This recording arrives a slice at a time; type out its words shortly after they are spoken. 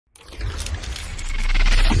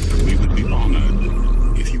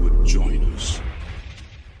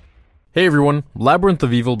Hey everyone, Labyrinth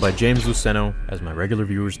of Evil by James Luceno, as my regular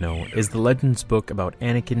viewers know, is the Legends book about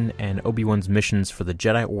Anakin and Obi-Wan's missions for the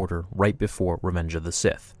Jedi Order right before Revenge of the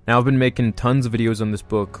Sith. Now I've been making tons of videos on this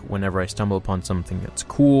book whenever I stumble upon something that's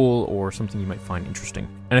cool or something you might find interesting.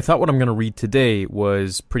 And I thought what I'm going to read today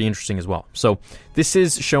was pretty interesting as well. So this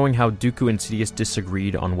is showing how Dooku and Sidious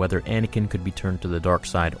disagreed on whether Anakin could be turned to the dark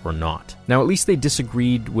side or not. Now at least they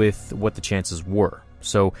disagreed with what the chances were.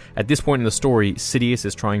 So, at this point in the story, Sidious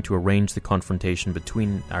is trying to arrange the confrontation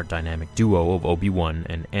between our dynamic duo of Obi-Wan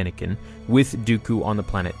and Anakin with Dooku on the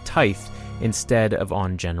planet Tyth instead of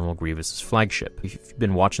on General Grievous's flagship. If you've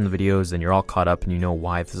been watching the videos, then you're all caught up and you know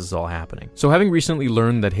why this is all happening. So having recently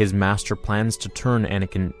learned that his master plans to turn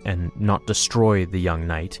Anakin and not destroy the young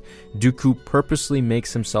knight, Dooku purposely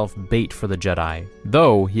makes himself bait for the Jedi,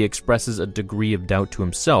 though he expresses a degree of doubt to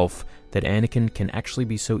himself that Anakin can actually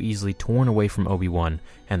be so easily torn away from Obi-Wan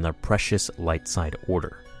and their precious light side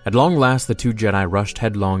order. At long last, the two Jedi rushed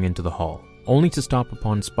headlong into the hall, only to stop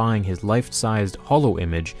upon spying his life-sized holo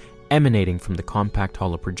image emanating from the compact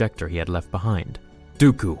holo projector he had left behind.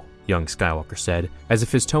 "Dooku," young Skywalker said, as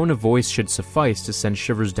if his tone of voice should suffice to send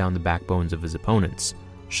shivers down the backbones of his opponents.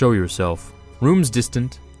 "Show yourself." Rooms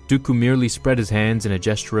distant, Dooku merely spread his hands in a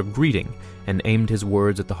gesture of greeting and aimed his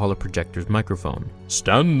words at the holoprojector's microphone.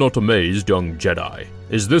 "Stand not amazed, young Jedi.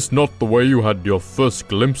 Is this not the way you had your first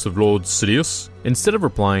glimpse of Lord Sidious?" Instead of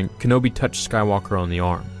replying, Kenobi touched Skywalker on the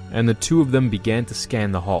arm, and the two of them began to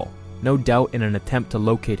scan the hall, no doubt in an attempt to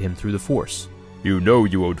locate him through the Force. "You know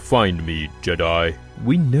you won't find me, Jedi."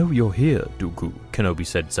 "We know you're here, Dooku," Kenobi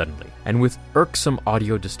said suddenly, and with irksome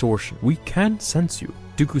audio distortion. "We can sense you."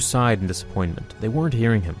 Dooku sighed in disappointment. They weren't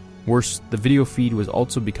hearing him. Worse, the video feed was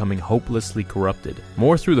also becoming hopelessly corrupted.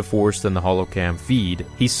 More through the Force than the holocam feed,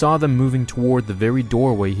 he saw them moving toward the very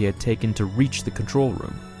doorway he had taken to reach the control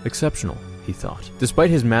room. Exceptional, he thought.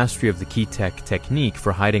 Despite his mastery of the key technique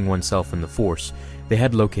for hiding oneself in the Force, they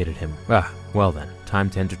had located him. Well then,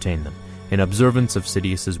 time to entertain them, in observance of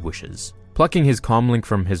Sidious's wishes. Plucking his comlink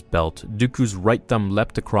from his belt, Dooku's right thumb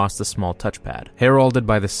leapt across the small touchpad. Heralded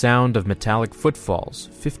by the sound of metallic footfalls,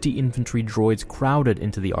 50 infantry droids crowded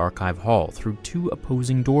into the archive hall through two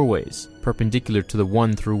opposing doorways, perpendicular to the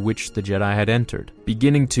one through which the Jedi had entered,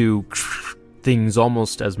 beginning to things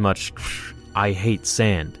almost as much "I hate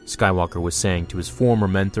sand," Skywalker was saying to his former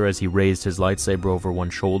mentor as he raised his lightsaber over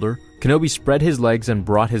one shoulder. Kenobi spread his legs and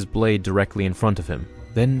brought his blade directly in front of him.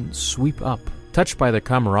 Then sweep up. Touched by their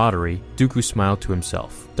camaraderie, Dooku smiled to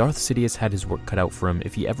himself. Darth Sidious had his work cut out for him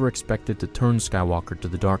if he ever expected to turn Skywalker to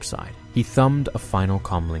the dark side. He thumbed a final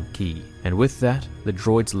comlink key, and with that, the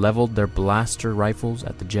droids leveled their blaster rifles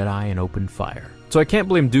at the Jedi and opened fire. So I can't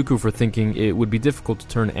blame Dooku for thinking it would be difficult to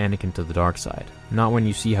turn Anakin to the dark side, not when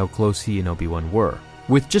you see how close he and Obi-Wan were.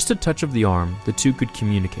 With just a touch of the arm, the two could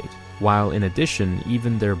communicate, while in addition,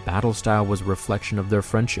 even their battle style was a reflection of their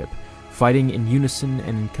friendship, fighting in unison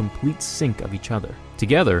and in complete sync of each other.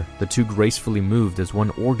 Together, the two gracefully moved as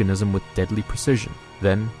one organism with deadly precision.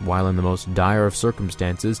 Then, while in the most dire of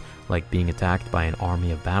circumstances, like being attacked by an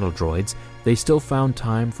army of battle droids, they still found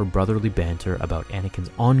time for brotherly banter about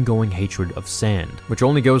Anakin's ongoing hatred of sand, which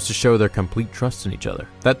only goes to show their complete trust in each other.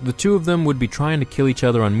 That the two of them would be trying to kill each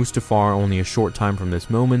other on Mustafar only a short time from this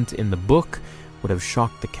moment in the book would have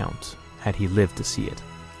shocked the Count, had he lived to see it.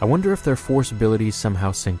 I wonder if their Force abilities somehow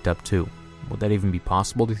synced up too. Would that even be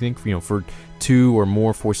possible, do you think? For two or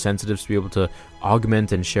more Force sensitives to be able to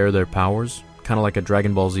augment and share their powers? Kind of like a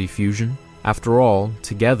Dragon Ball Z fusion? After all,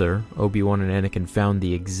 together, Obi-Wan and Anakin found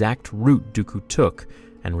the exact route Dooku took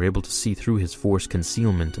and were able to see through his Force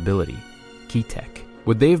concealment ability. Key tech.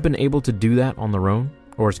 Would they have been able to do that on their own?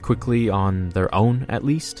 Or as quickly on their own, at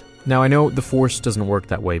least? Now, I know the Force doesn't work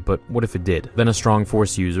that way, but what if it did? Then a strong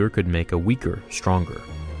Force user could make a weaker stronger.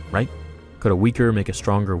 Right? Could a weaker make a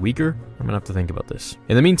stronger weaker? I'm gonna have to think about this.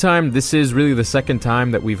 In the meantime, this is really the second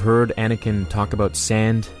time that we've heard Anakin talk about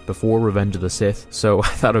sand before Revenge of the Sith, so I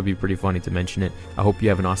thought it would be pretty funny to mention it. I hope you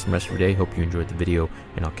have an awesome rest of your day, hope you enjoyed the video,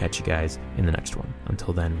 and I'll catch you guys in the next one.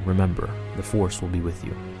 Until then, remember, the Force will be with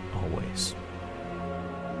you, always.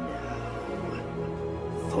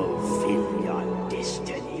 Now, fulfill your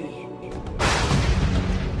destiny.